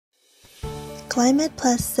GLYMED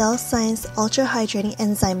Plus Cell Science Ultra Hydrating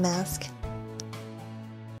Enzyme Mask.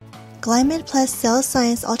 GLYMED Plus Cell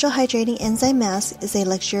Science Ultra Hydrating Enzyme Mask is a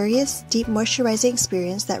luxurious, deep moisturizing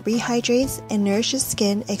experience that rehydrates and nourishes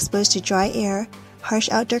skin exposed to dry air, harsh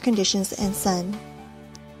outdoor conditions, and sun.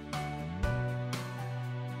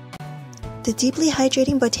 The deeply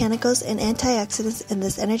hydrating botanicals and antioxidants in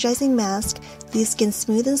this energizing mask leave skin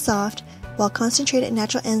smooth and soft, while concentrated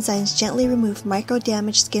natural enzymes gently remove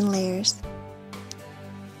micro-damaged skin layers.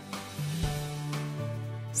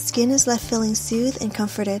 Skin is left feeling soothed and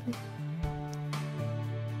comforted.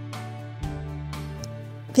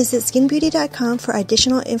 Visit skinbeauty.com for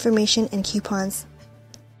additional information and coupons.